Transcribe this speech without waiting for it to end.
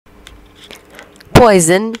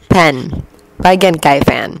Poison Pen by Genkai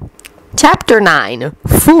Fan. Chapter 9.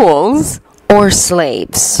 Fools or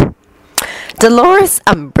Slaves. Dolores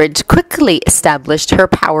Umbridge quickly established her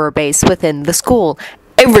power base within the school.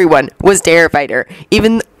 Everyone was terrified of her.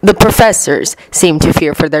 Even the professors seemed to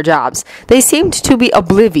fear for their jobs. They seemed to be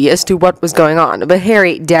oblivious to what was going on, but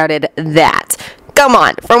Harry doubted that. Come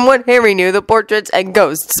on, from what Harry knew, the portraits and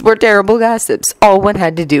ghosts were terrible gossips. All one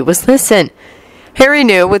had to do was listen. Harry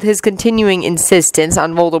knew, with his continuing insistence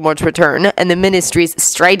on Voldemort's return and the Ministry's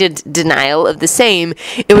strident denial of the same,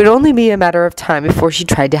 it would only be a matter of time before she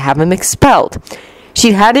tried to have him expelled.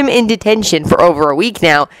 She'd had him in detention for over a week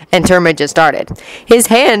now, and term had just started. His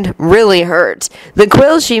hand really hurt. The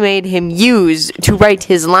quill she made him use to write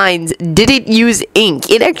his lines didn't use ink.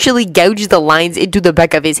 It actually gouged the lines into the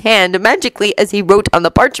back of his hand magically as he wrote on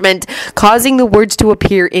the parchment, causing the words to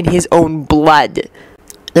appear in his own blood.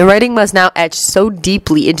 The writing was now etched so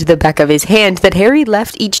deeply into the back of his hand that Harry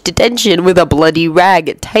left each detention with a bloody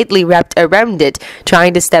rag tightly wrapped around it,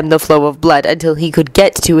 trying to stem the flow of blood until he could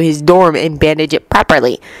get to his dorm and bandage it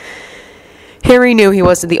properly. Harry knew he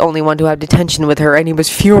wasn't the only one to have detention with her, and he was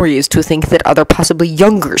furious to think that other possibly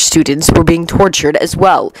younger students were being tortured as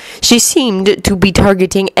well. She seemed to be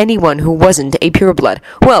targeting anyone who wasn't a pureblood.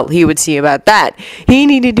 Well, he would see about that. He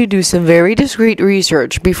needed to do some very discreet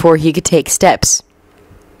research before he could take steps.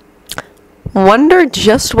 Wonder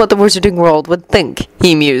just what the wizarding world would think,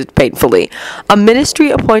 he mused painfully. A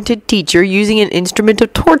ministry-appointed teacher using an instrument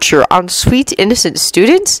of torture on sweet, innocent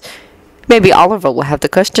students? Maybe Oliver will have to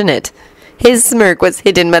question it. His smirk was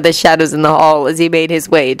hidden by the shadows in the hall as he made his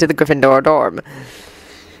way to the Gryffindor dorm.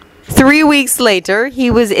 3 weeks later,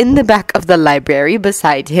 he was in the back of the library.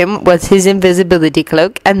 Beside him was his invisibility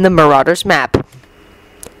cloak and the Marauder's map.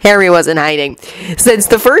 Harry wasn't hiding. Since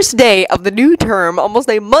the first day of the new term, almost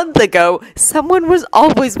a month ago, someone was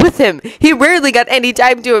always with him. He rarely got any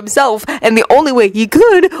time to himself, and the only way he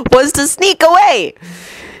could was to sneak away.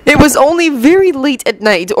 It was only very late at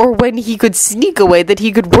night, or when he could sneak away, that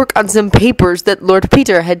he could work on some papers that Lord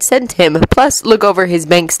Peter had sent him, plus look over his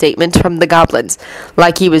bank statement from the goblins,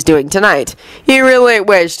 like he was doing tonight. He really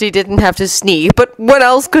wished he didn't have to sneak, but what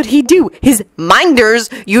else could he do? His minders,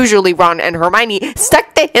 usually Ron and Hermione,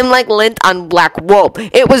 stuck to him like lint on black wool.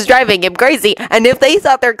 It was driving him crazy, and if they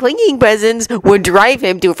thought their clinging presence would drive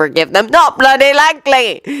him to forgive them, not bloody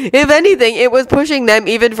likely. If anything, it was pushing them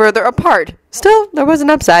even further apart. Still, there was an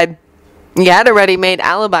upside. He had a ready-made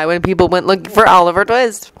alibi when people went looking for Oliver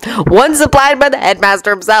Twist. One supplied by the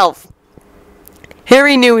headmaster himself.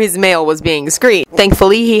 Harry knew his mail was being screened.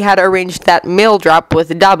 Thankfully, he had arranged that mail drop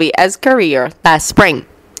with Dobby as courier last spring.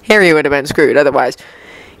 Harry would have been screwed otherwise.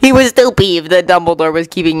 He was still peeved that Dumbledore was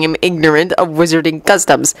keeping him ignorant of wizarding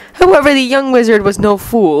customs. However, the young wizard was no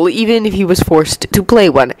fool, even if he was forced to play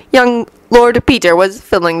one. Young Lord Peter was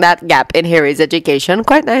filling that gap in Harry's education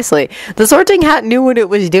quite nicely. The Sorting Hat knew what it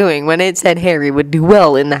was doing when it said Harry would do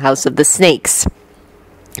well in the House of the Snakes.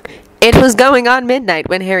 It was going on midnight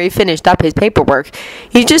when Harry finished up his paperwork.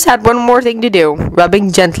 He just had one more thing to do.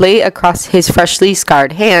 Rubbing gently across his freshly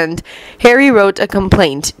scarred hand, Harry wrote a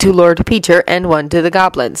complaint to Lord Peter and one to the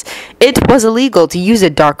goblins. It was illegal to use a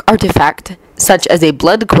dark artifact, such as a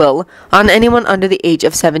blood quill, on anyone under the age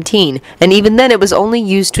of 17, and even then it was only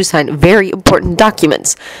used to sign very important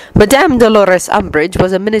documents. Madame Dolores Umbridge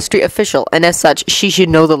was a ministry official, and as such, she should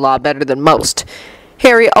know the law better than most.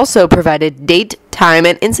 Harry also provided date, time,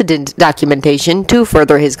 and incident documentation to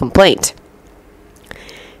further his complaint.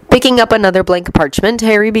 Picking up another blank parchment,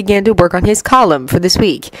 Harry began to work on his column for this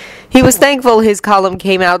week. He was thankful his column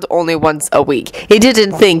came out only once a week. He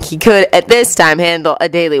didn't think he could, at this time, handle a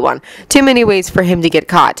daily one. Too many ways for him to get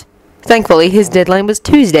caught. Thankfully, his deadline was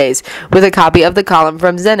Tuesdays, with a copy of the column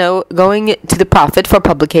from Zeno going to the Prophet for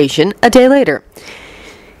publication a day later.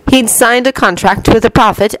 He'd signed a contract with the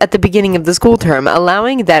Prophet at the beginning of the school term,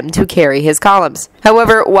 allowing them to carry his columns.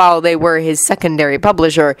 However, while they were his secondary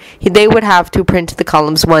publisher, they would have to print the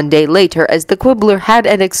columns one day later, as the Quibbler had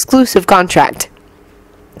an exclusive contract.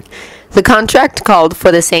 The contract called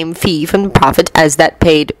for the same fee from the Prophet as that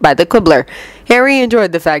paid by the Quibbler. Harry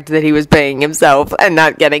enjoyed the fact that he was paying himself and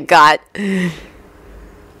not getting caught.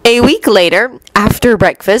 A week later, after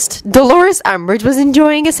breakfast, Dolores Umbridge was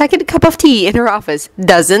enjoying a second cup of tea in her office.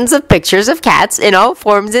 Dozens of pictures of cats in all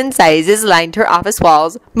forms and sizes lined her office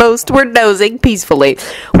walls. Most were dozing peacefully.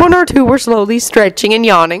 One or two were slowly stretching and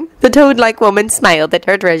yawning. The toad-like woman smiled at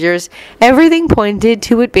her treasures. Everything pointed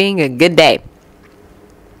to it being a good day.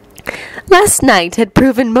 Last night had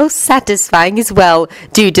proven most satisfying as well,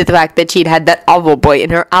 due to the fact that she'd had that awful boy in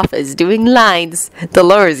her office doing lines.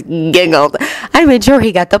 Dolores giggled. I made sure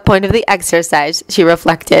he got the point of the exercise, she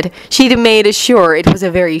reflected. She'd made sure it was a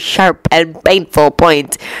very sharp and painful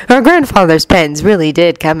point. Her grandfather's pens really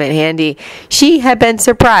did come in handy. She had been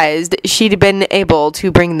surprised she'd been able to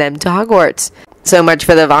bring them to Hogwarts. So much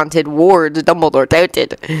for the vaunted wards Dumbledore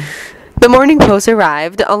touted. The Morning Post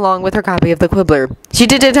arrived, along with her copy of the Quibbler. She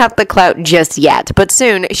didn't have the clout just yet, but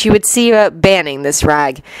soon she would see about banning this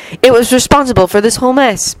rag. It was responsible for this whole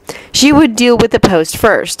mess. She would deal with the Post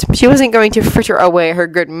first. She wasn't going to fritter away her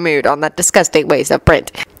good mood on that disgusting waste of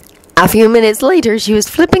print. A few minutes later, she was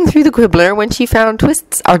flipping through the Quibbler when she found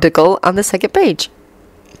Twist's article on the second page.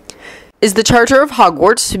 Is the Charter of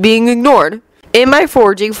Hogwarts being ignored? In my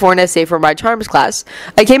foraging for an essay for my charms class,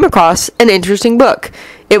 I came across an interesting book.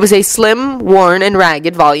 It was a slim, worn, and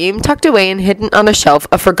ragged volume tucked away and hidden on a shelf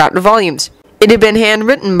of forgotten volumes. It had been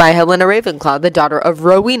handwritten by Helena Ravenclaw, the daughter of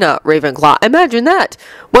Rowena Ravenclaw. Imagine that!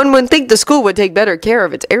 One would think the school would take better care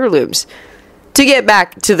of its heirlooms. To get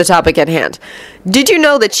back to the topic at hand, did you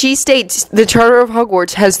know that she states the Charter of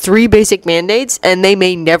Hogwarts has 3 basic mandates and they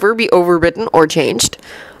may never be overridden or changed?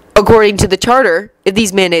 According to the Charter, if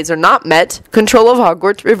these mandates are not met, control of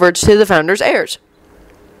Hogwarts reverts to the founder's heirs.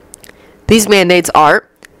 These mandates are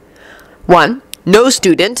 1. No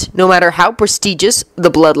student, no matter how prestigious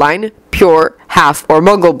the bloodline, pure, half, or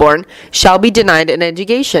Muggle-born, shall be denied an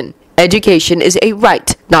education. Education is a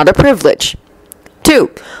right, not a privilege.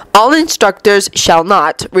 2. All instructors shall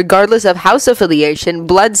not, regardless of house affiliation,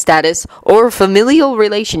 blood status, or familial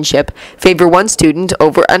relationship, favor one student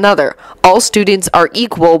over another. All students are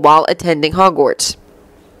equal while attending Hogwarts.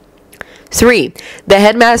 3. The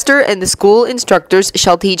headmaster and the school instructors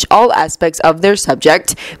shall teach all aspects of their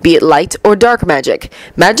subject, be it light or dark magic.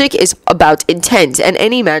 Magic is about intent, and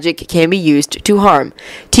any magic can be used to harm.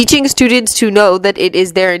 Teaching students to know that it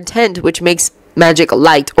is their intent which makes magic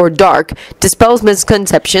light or dark dispels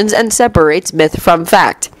misconceptions and separates myth from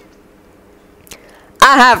fact.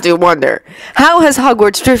 I have to wonder, how has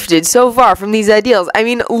Hogwarts drifted so far from these ideals? I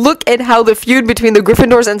mean, look at how the feud between the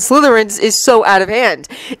Gryffindors and Slytherins is so out of hand.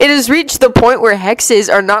 It has reached the point where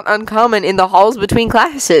hexes are not uncommon in the halls between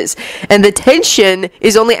classes, and the tension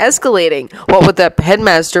is only escalating. What with the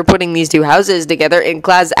headmaster putting these two houses together in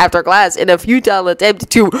class after class in a futile attempt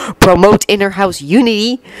to promote inter-house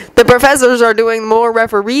unity, the professors are doing more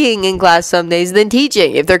refereeing in class some days than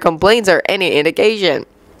teaching, if their complaints are any indication.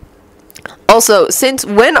 Also, since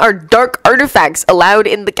when are dark artifacts allowed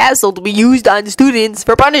in the castle to be used on students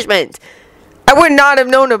for punishment? I would not have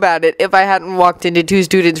known about it if I hadn't walked into 2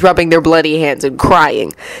 students rubbing their bloody hands and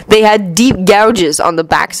crying. They had deep gouges on the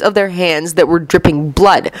backs of their hands that were dripping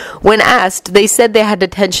blood. When asked, they said they had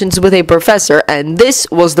detentions with a professor, and this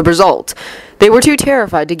was the result. They were too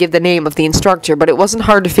terrified to give the name of the instructor, but it wasn't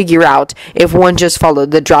hard to figure out if one just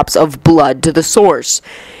followed the drops of blood to the source.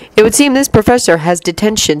 It would seem this professor has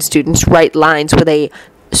detention students write lines with a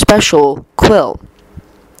special quill.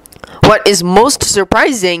 What is most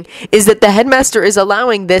surprising is that the headmaster is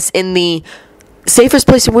allowing this in the safest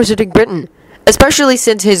place in Wizarding Britain, especially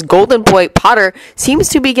since his golden boy Potter seems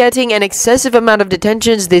to be getting an excessive amount of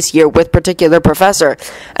detentions this year with particular professor.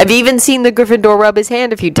 I've even seen the Gryffindor rub his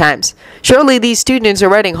hand a few times. Surely these students are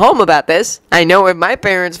writing home about this. I know if my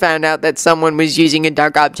parents found out that someone was using a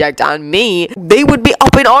dark object on me, they would be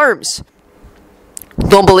up in arms.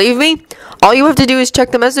 Don't believe me? All you have to do is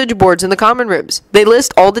check the message boards in the common rooms. They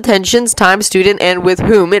list all detentions, time, student, and with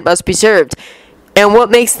whom it must be served. And what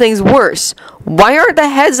makes things worse, why aren't the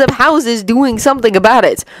heads of houses doing something about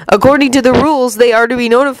it? According to the rules, they are to be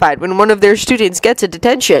notified when one of their students gets a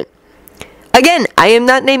detention. Again, I am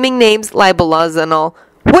not naming names, libel laws and all.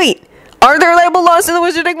 Wait, are there libel laws in the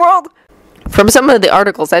wizarding world? From some of the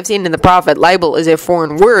articles I've seen in the Prophet, libel is a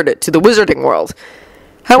foreign word to the wizarding world.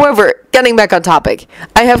 However, getting back on topic,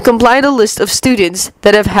 I have compiled a list of students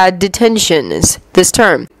that have had detentions this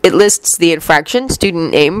term. It lists the infraction,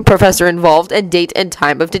 student name, professor involved, and date and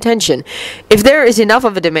time of detention. If there is enough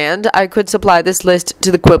of a demand, I could supply this list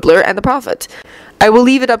to the Quibbler and the Prophet. I will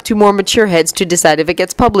leave it up to more mature heads to decide if it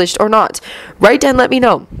gets published or not. Write and let me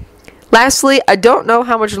know. Lastly, I don't know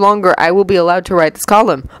how much longer I will be allowed to write this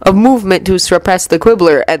column. A movement to suppress the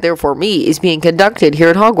Quibbler, and therefore me, is being conducted here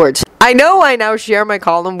at Hogwarts. I know I now share my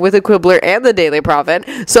column with the Quibbler and the Daily Prophet,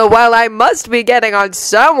 so while I must be getting on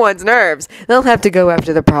someone's nerves, they'll have to go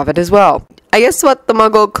after the Prophet as well. I guess what the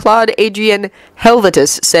Muggle Claude Adrian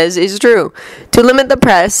Helvetus says is true. To limit the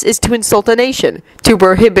press is to insult a nation. To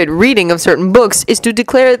prohibit reading of certain books is to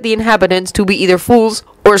declare the inhabitants to be either fools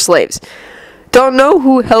or slaves. Don't know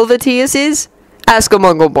who Helvetius is? Ask a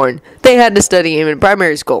Mongol-born. They had to study him in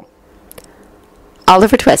primary school.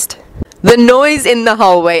 Oliver Twist. The noise in the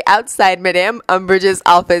hallway outside Madame Umbridge's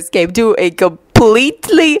office came to a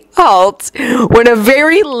completely halt when a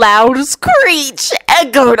very loud screech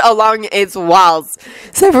echoed along its walls.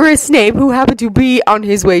 Severus Snape, who happened to be on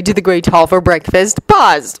his way to the Great Hall for breakfast,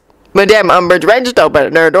 paused. Madame Umbridge wrenched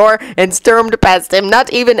open her door and stormed past him,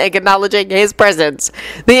 not even acknowledging his presence.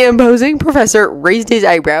 The imposing professor raised his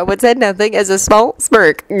eyebrow but said nothing as a small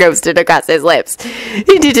smirk ghosted across his lips.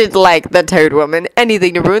 He didn't like the Toad Woman.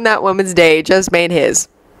 Anything to ruin that woman's day just made his.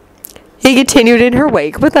 He continued in her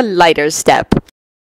wake with a lighter step.